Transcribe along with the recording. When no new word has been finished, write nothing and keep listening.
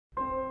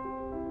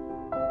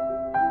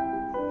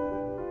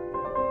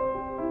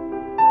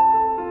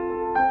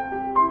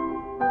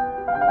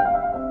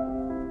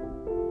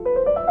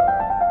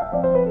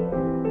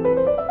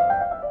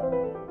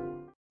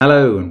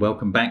Hello and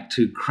welcome back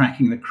to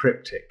Cracking the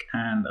Cryptic,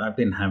 and I've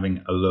been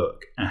having a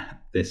look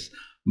at this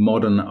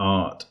modern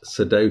art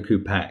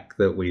Sudoku pack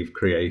that we've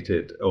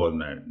created, or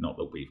no, not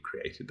that we've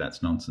created,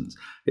 that's nonsense.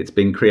 It's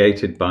been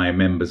created by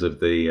members of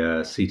the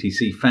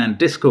CTC fan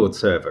Discord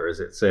server, as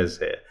it says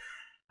here,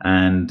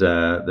 and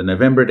the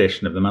November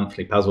edition of the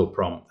monthly puzzle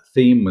prompt, the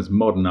theme was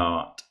modern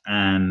art,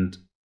 and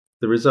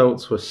the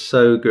results were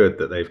so good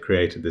that they've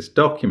created this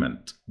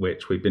document,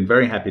 which we've been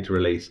very happy to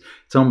release.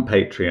 It's on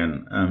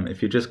Patreon.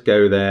 If you just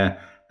go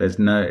there, it's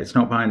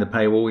not behind the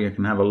paywall. You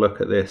can have a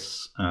look at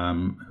this,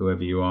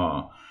 whoever you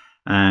are.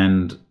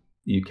 And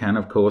you can,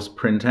 of course,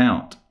 print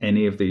out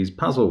any of these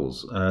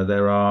puzzles.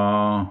 There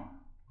are,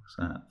 what's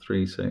that,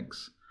 3,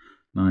 6,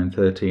 9,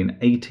 13,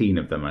 18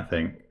 of them, I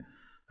think.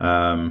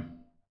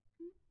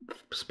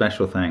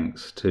 Special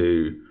thanks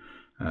to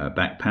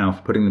Backpow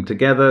for putting them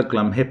together,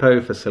 Glum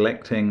Hippo for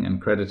selecting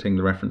and crediting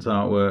the reference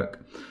artwork,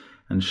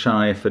 and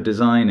Shy for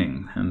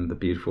designing and the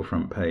beautiful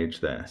front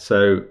page there.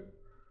 So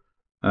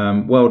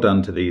well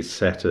done to these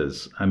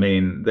setters. I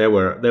mean, there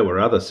were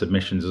other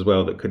submissions as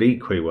well that could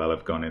equally well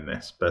have gone in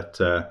this, but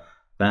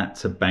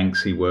that's a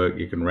Banksy work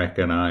you can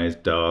recognize.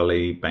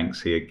 Dali,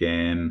 Banksy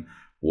again,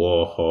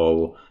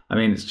 Warhol. I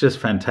mean, it's just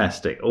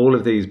fantastic. All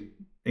of these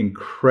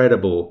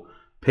incredible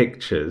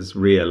pictures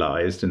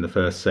realized in the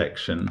first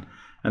section.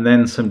 And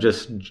then some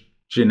just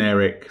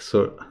generic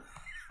sort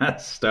of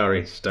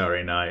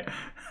starry night.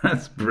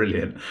 That's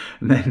brilliant.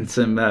 And then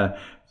some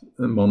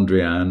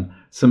Mondrian,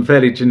 some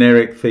fairly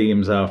generic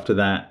themes after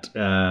that,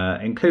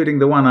 including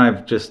the one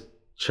I've just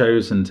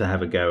chosen to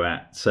have a go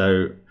at.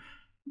 So,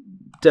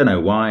 don't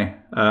know why.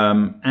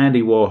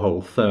 Andy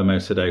Warhol, Thermo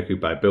Sudoku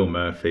by Bill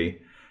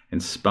Murphy,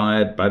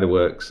 inspired by the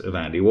works of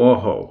Andy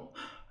Warhol.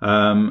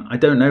 I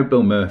don't know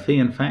Bill Murphy,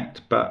 in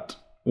fact, but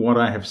what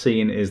I have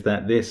seen is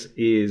that this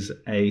is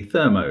a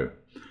thermo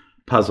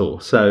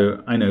puzzle,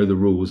 so I know the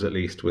rules at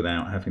least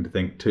without having to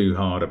think too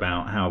hard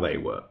about how they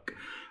work.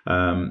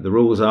 The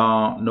rules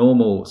are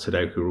normal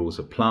Sudoku rules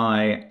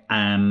apply,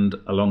 and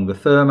along the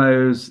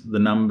thermos, the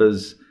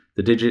numbers,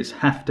 the digits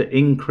have to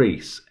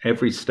increase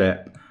every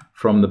step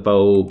from the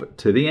bulb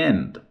to the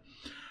end.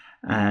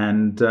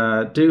 And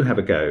do have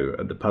a go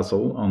at the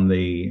puzzle on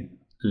the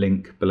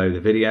link below the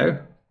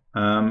video,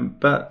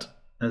 but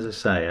as I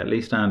say, at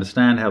least I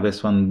understand how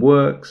this one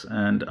works,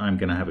 and I'm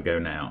going to have a go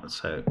now.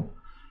 So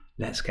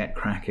let's get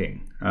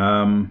cracking.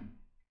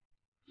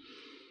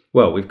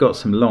 Well, we've got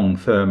some long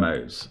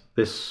thermos.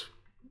 This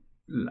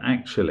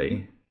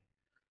actually,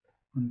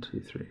 1,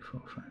 2, 3,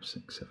 4, 5,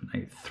 6, 7,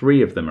 8.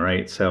 3 of them are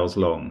 8 cells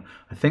long.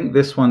 I think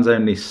this one's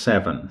only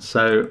 7.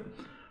 So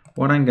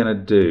what I'm going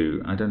to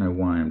do, I don't know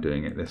why I'm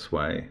doing it this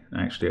way.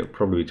 Actually, it'll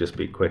probably just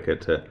be quicker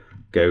to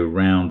go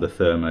round the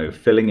thermo,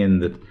 filling in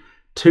the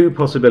 2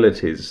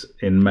 possibilities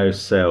in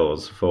most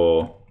cells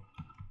for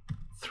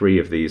 3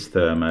 of these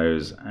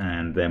thermos,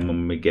 and then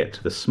when we get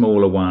to the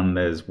smaller one,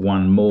 there's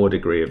 1 more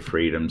degree of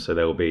freedom, so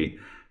there will be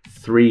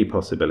 3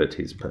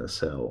 possibilities per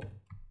cell,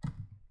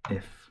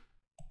 if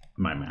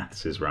my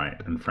maths is right.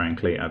 And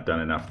frankly, I've done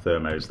enough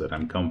thermos that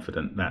I'm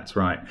confident that's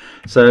right.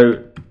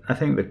 So I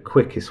think the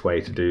quickest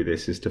way to do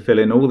this is to fill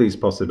in all these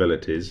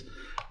possibilities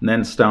and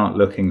then start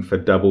looking for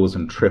doubles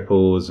and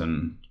triples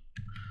and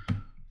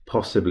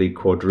possibly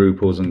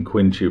quadruples and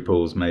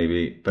quintuples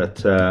maybe,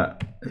 but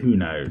who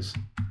knows?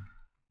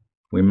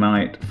 We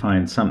might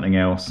find something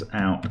else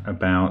out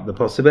about the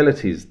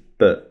possibilities,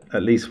 but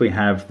at least we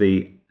have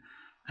the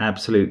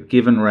absolute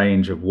given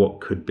range of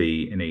what could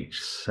be in each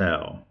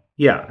cell.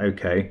 Yeah,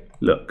 okay,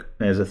 look,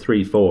 there's a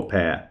 3-4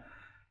 pair.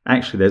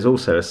 Actually, there's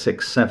also a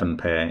 6-7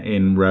 pair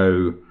in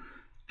row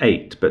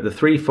 8, but the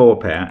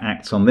 3-4 pair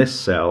acts on this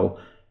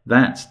cell.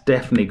 That's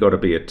definitely got to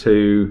be a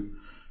 2.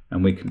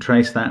 And we can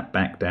trace that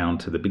back down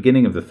to the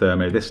beginning of the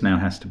thermo. This now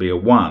has to be a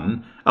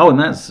 1. Oh, and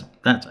that's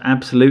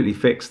absolutely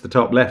fixed the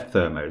top left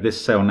thermo.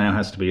 This cell now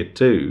has to be a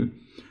 2.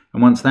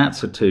 And once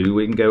that's a 2,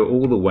 we can go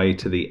all the way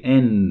to the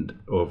end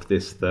of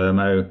this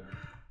thermo.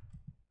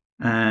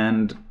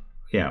 And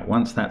yeah,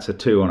 once that's a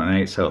 2 on an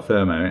 8-cell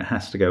thermo, it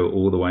has to go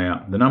all the way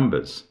up the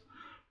numbers.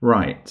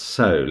 Right,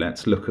 so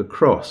let's look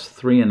across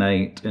 3 and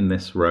 8 in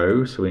this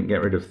row. So we can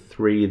get rid of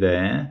 3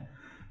 there.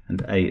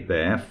 And 8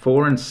 there,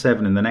 4 and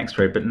 7 in the next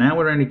row, but now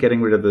we're only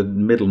getting rid of the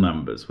middle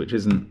numbers, which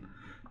isn't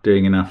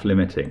doing enough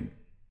limiting.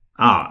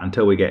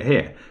 Until we get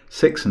here.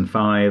 6 and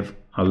 5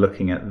 are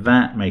looking at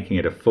that, making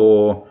it a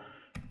 4.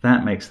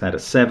 That makes that a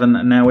 7,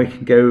 and now we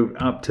can go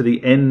up to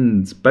the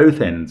ends, both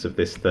ends of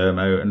this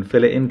thermo, and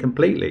fill it in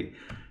completely.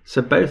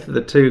 So both of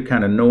the 2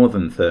 kind of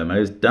northern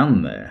thermos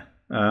done there.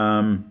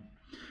 Now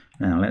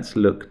let's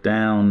look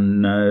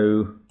down.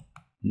 No.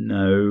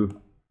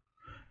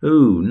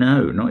 Ooh,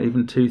 no, not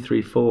even 2,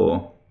 3,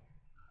 4.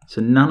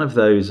 So none of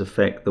those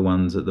affect the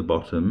ones at the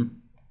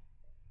bottom.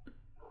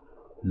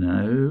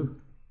 No.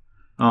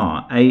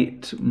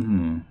 8,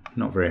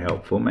 not very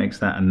helpful, makes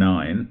that a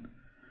 9.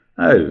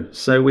 Oh,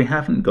 so we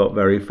haven't got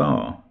very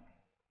far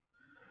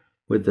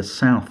with the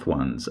south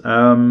ones.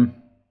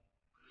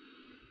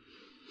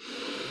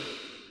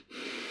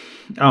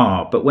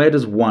 But where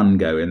does 1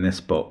 go in this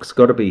box?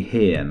 Got to be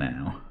here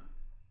now.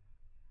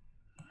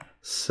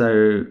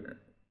 So,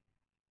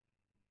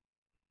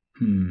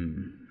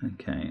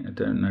 okay, I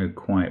don't know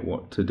quite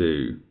what to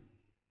do.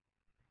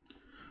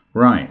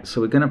 Right,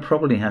 so we're going to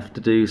probably have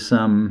to do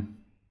some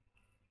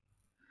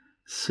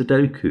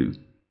Sudoku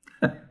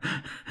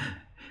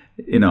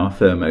in our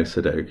thermo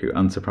Sudoku,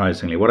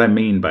 unsurprisingly. What I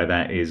mean by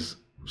that is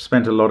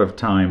spent a lot of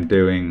time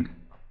doing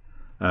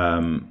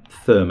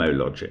thermo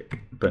logic,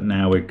 but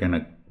now we're going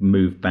to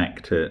move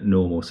back to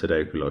normal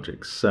Sudoku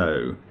logic.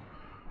 So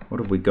what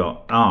have we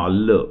got? Ah,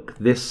 look,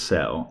 this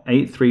cell,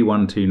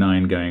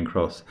 83129 going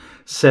across,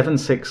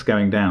 76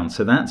 going down.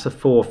 So that's a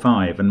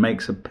 4-5 and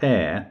makes a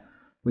pair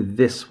with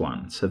this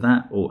one. So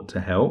that ought to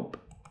help.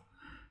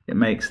 It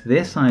makes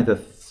this either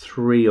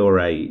 3 or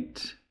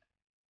 8,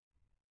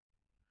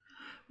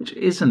 which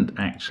isn't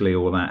actually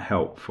all that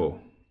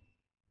helpful.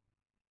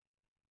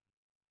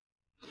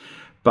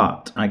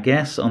 But I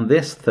guess on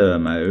this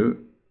thermo,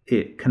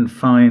 it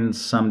confines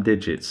some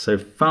digits. So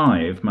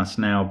 5 must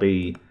now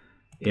be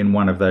in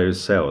one of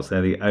those cells.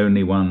 They're the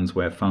only ones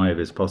where 5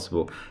 is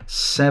possible.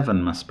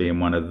 7 must be in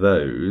one of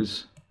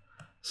those.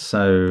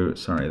 So,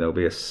 sorry, there'll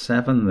be a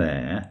 7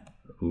 there.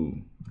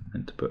 Ooh, I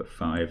meant to put a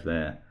 5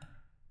 there.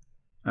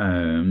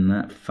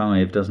 That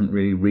 5 doesn't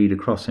really read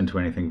across into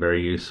anything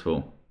very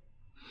useful.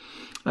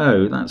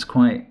 Oh, that's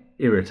quite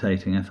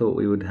irritating. I thought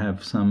we would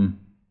have some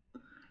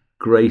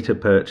greater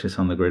purchase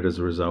on the grid as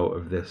a result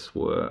of this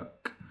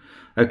work.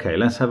 Okay,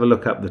 let's have a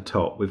look up the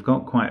top. We've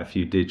got quite a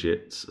few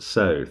digits.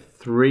 So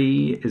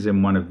 3 is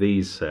in one of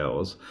these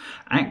cells.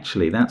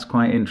 Actually, that's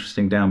quite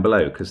interesting down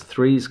below because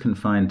 3 is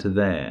confined to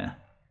there.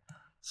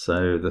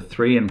 So the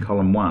 3 in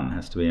column 1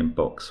 has to be in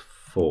box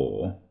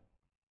 4.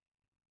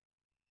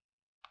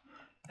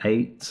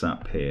 8's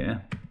up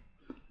here.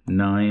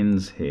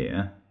 9's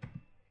here.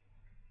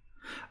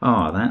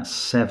 Ah, that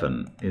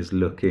 7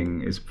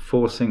 is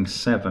forcing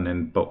 7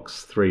 in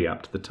box 3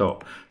 up to the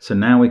top. So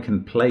now we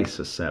can place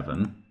a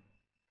 7.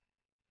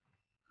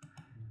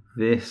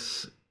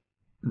 This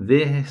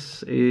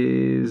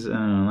is,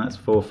 that's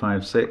 4,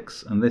 5,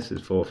 6, and this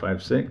is 4,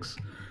 5, 6.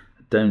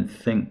 I don't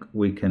think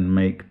we can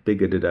make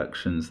bigger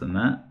deductions than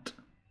that.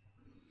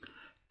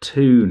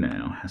 2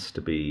 now has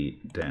to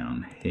be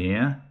down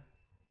here.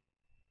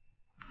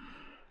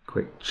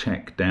 Quick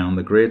check down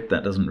the grid,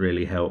 that doesn't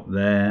really help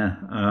there.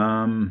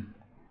 How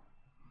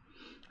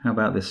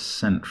about this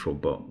central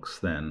box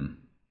then?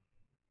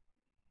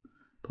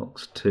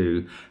 Box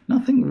 2.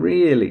 Nothing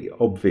really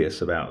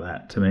obvious about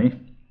that to me.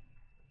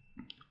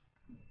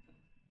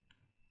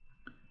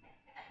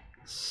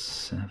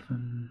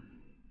 7.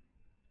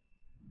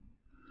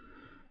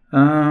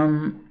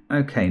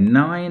 Okay,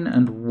 9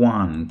 and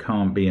 1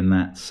 can't be in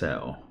that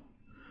cell.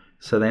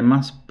 So they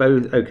must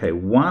both, okay,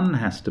 1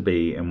 has to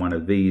be in one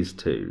of these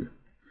two.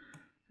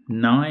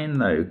 9,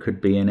 though,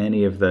 could be in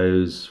any of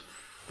those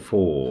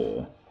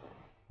 4.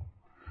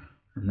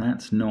 And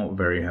that's not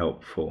very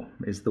helpful.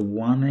 Is the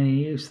 1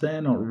 any use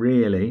there? Not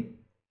really.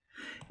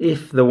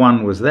 If the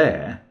 1 was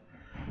there,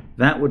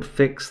 that would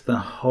fix the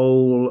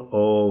whole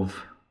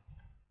of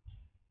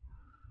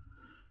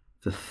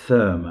the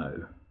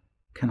thermo.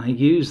 Can I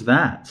use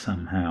that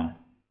somehow?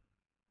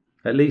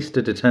 At least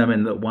to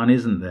determine that 1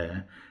 isn't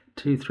there.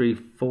 2, 3,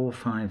 4,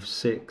 5,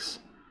 6,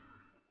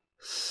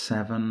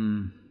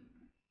 7,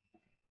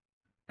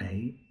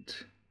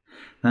 8.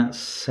 That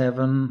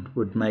 7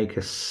 would make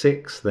a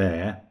 6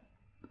 there.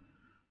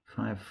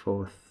 5,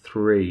 4,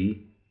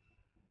 3.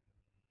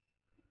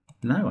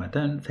 No, I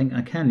don't think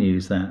I can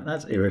use that.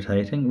 That's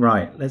irritating.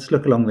 Right, let's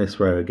look along this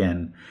row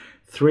again.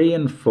 3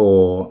 and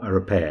 4 are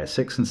a pair.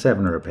 6 and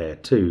 7 are a pair.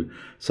 2.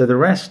 So the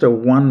rest are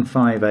 1,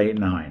 5, 8,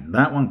 9.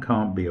 That one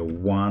can't be a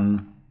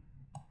 1.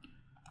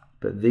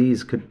 But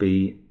these could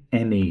be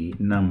any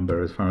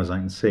number as far as I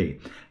can see.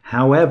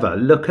 However,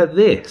 look at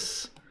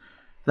this.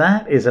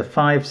 That is a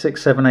 5,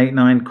 6, 7, 8,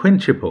 9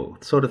 quintuple,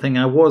 the sort of thing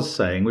I was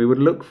saying we would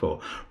look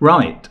for.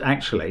 Right,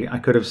 actually, I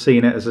could have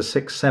seen it as a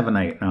 6, 7,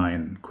 8,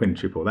 9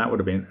 quintuple. That would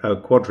have been a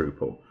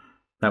quadruple.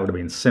 That would have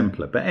been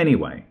simpler. But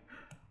anyway,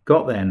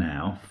 got there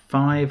now.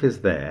 5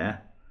 is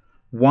there.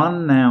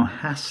 1 now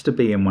has to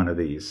be in one of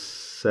these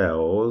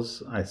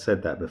cells. I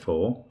said that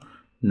before.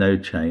 No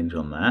change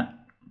on that.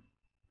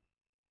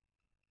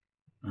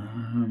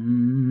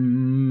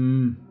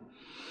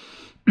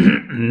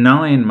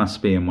 9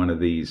 must be in one of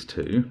these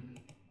two,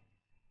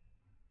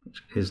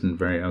 which isn't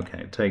very, okay,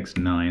 it takes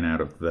 9 out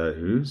of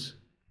those.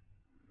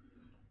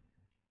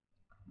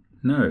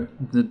 No,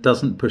 it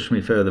doesn't push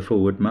me further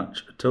forward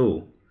much at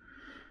all.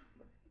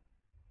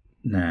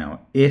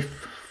 Now,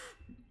 if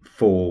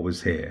 4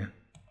 was here,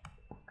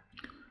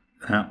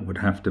 that would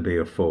have to be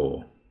a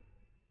 4,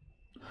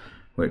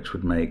 which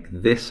would make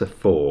this a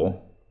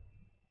 4.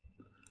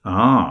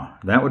 Ah,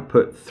 that would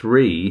put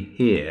 3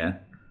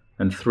 here,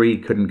 and 3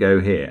 couldn't go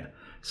here.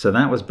 So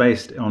that was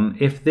based on,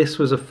 if this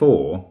was a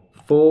 4,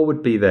 4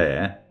 would be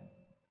there,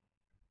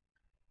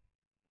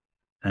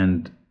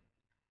 and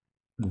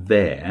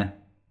there,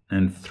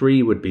 and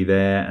 3 would be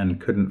there and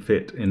couldn't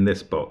fit in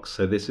this box.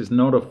 So this is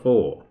not a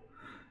 4.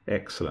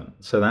 Excellent.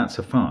 So that's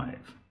a 5.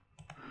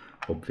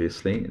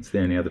 obviously. It's the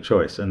only other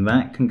choice. And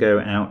that can go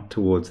out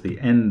towards the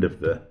end of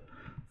the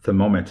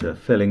thermometer,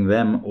 filling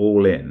them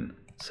all in.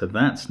 So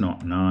that's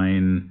not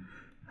 9,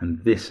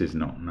 and this is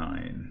not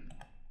 9.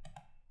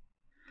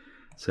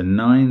 So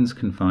 9's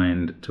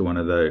confined to one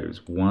of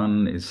those.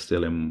 1 is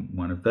still in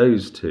one of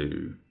those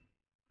two.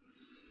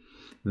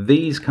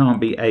 These can't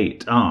be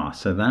 8.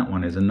 So that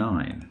one is a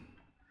 9.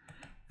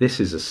 This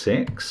is a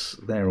 6.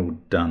 They're all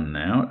done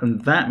now.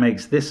 And that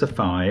makes this a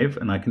 5,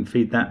 and I can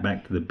feed that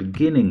back to the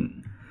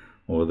beginning,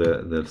 or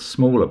the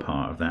smaller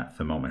part of that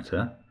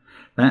thermometer.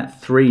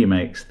 That 3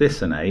 makes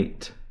this an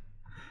 8.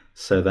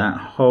 So that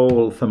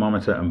whole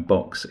thermometer and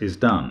box is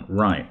done.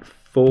 Right,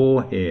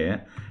 4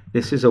 here.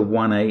 This is a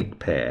 1-8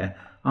 pair.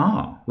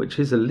 Which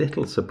is a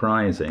little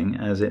surprising,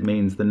 as it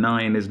means the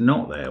 9 is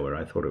not there where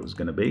I thought it was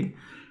going to be.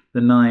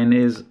 The 9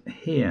 is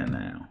here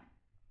now.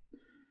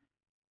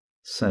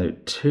 So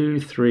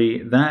 2,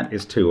 3, that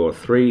is 2 or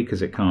 3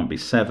 because it can't be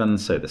 7.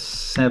 So the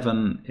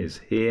 7 is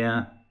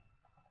here.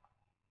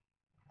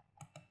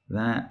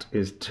 That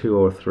is 2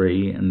 or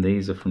 3, and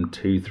these are from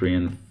 2, 3,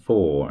 and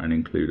 4, and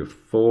include a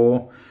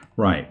 4.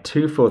 Right,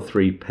 2, 4,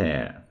 3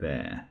 pair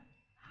there.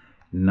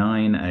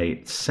 9,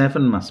 8,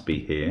 7 must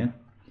be here.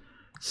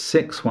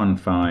 6, 1,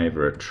 5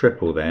 are a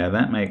triple there.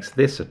 That makes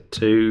this a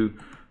 2,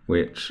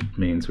 which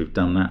means we've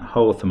done that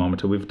whole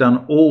thermometer. We've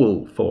done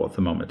all 4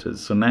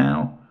 thermometers. So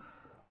now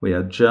we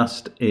are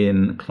just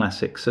in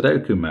classic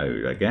Sudoku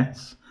mode, I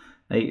guess.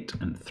 8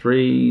 and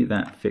 3,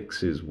 that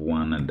fixes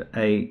 1 and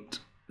 8.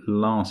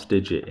 Last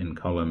digit in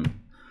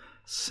column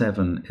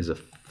 7 is a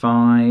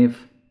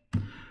 5.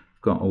 We've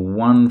got a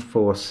 1,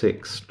 4,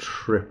 6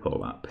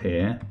 triple up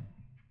here.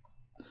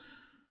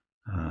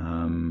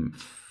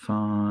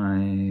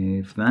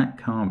 5, that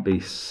can't be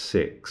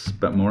 6,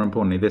 but more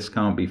importantly, this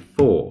can't be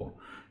 4.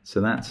 So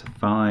that's a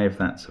 5,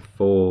 that's a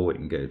 4. We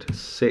can go to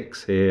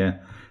 6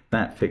 here.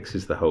 That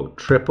fixes the whole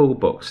triple.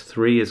 Box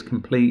 3 is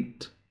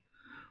complete.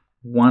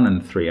 1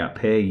 and 3 up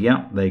here.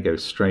 Yep, they go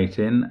straight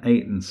in.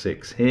 8 and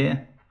 6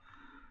 here.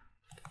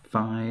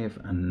 5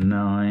 and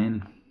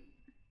 9.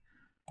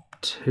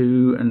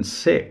 2 and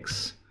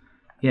 6.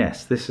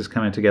 Yes, this is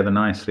coming together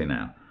nicely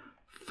now.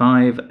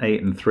 5,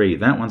 8 and 3.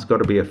 That one's got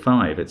to be a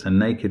 5. It's a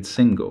naked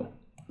single,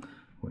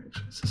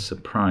 which is a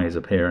surprise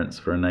appearance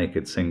for a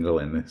naked single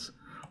in this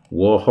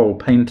Warhol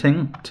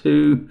painting.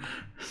 2,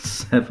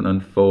 7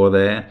 and 4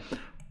 there.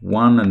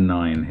 1 and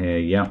 9 here.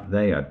 Yep,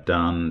 they are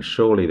done.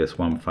 Surely this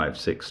 1, 5,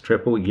 6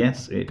 triple.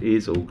 Yes, it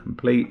is all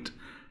complete.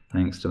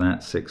 Thanks to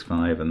that 6,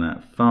 5 and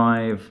that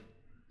 5.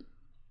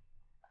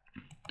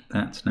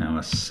 That's now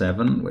a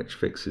 7, which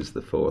fixes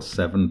the 4,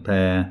 7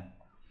 pair.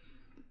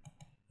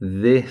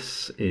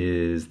 This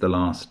is the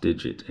last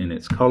digit in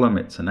its column.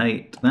 It's an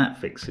 8. That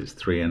fixes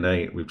 3 and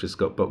 8. We've just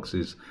got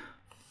boxes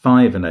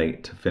 5 and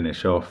 8 to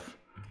finish off.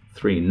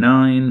 3,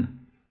 9,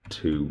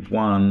 2,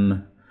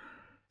 1,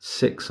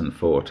 6 and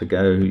 4 to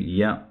go.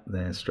 Yep,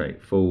 they're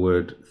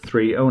straightforward.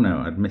 3, oh no,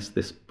 I'd missed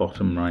this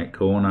bottom right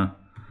corner.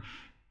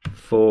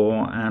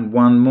 4 and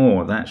 1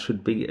 more. That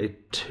should be a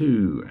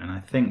 2, and I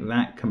think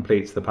that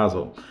completes the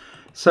puzzle.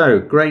 So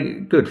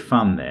great, good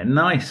fun there.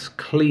 Nice,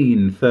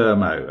 clean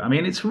thermo. I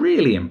mean, it's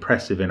really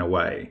impressive in a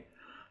way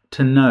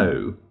to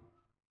know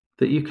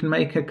that you can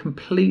make a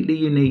completely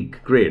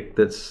unique grid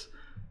that's,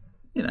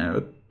 you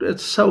know,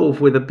 it's solved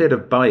with a bit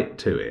of bite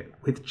to it,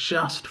 with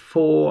just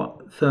 4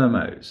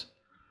 thermos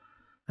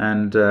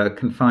and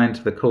confined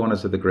to the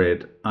corners of the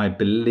grid. I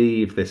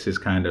believe this is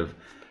kind of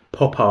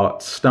pop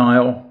art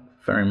style,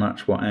 very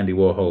much what Andy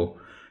Warhol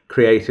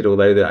created,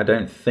 although I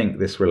don't think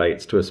this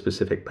relates to a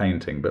specific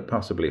painting, but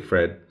possibly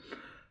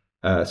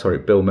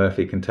Bill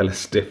Murphy can tell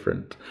us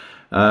different.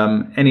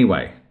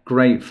 Anyway,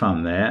 great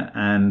fun there,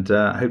 and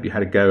I hope you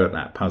had a go at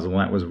that puzzle.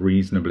 That was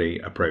reasonably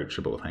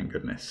approachable, thank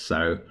goodness.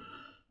 So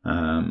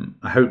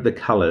I hope the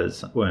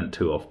colours weren't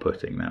too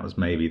off-putting. That was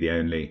maybe the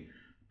only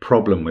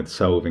problem with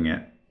solving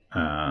it,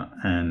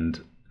 and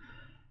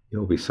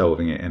you'll be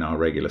solving it in our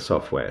regular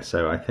software.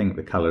 So I think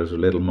the colours are a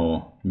little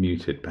more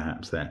muted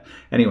perhaps there.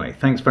 Anyway,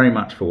 thanks very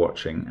much for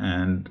watching,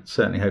 and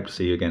certainly hope to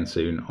see you again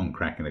soon on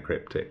Cracking the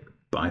Cryptic.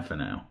 Bye for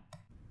now.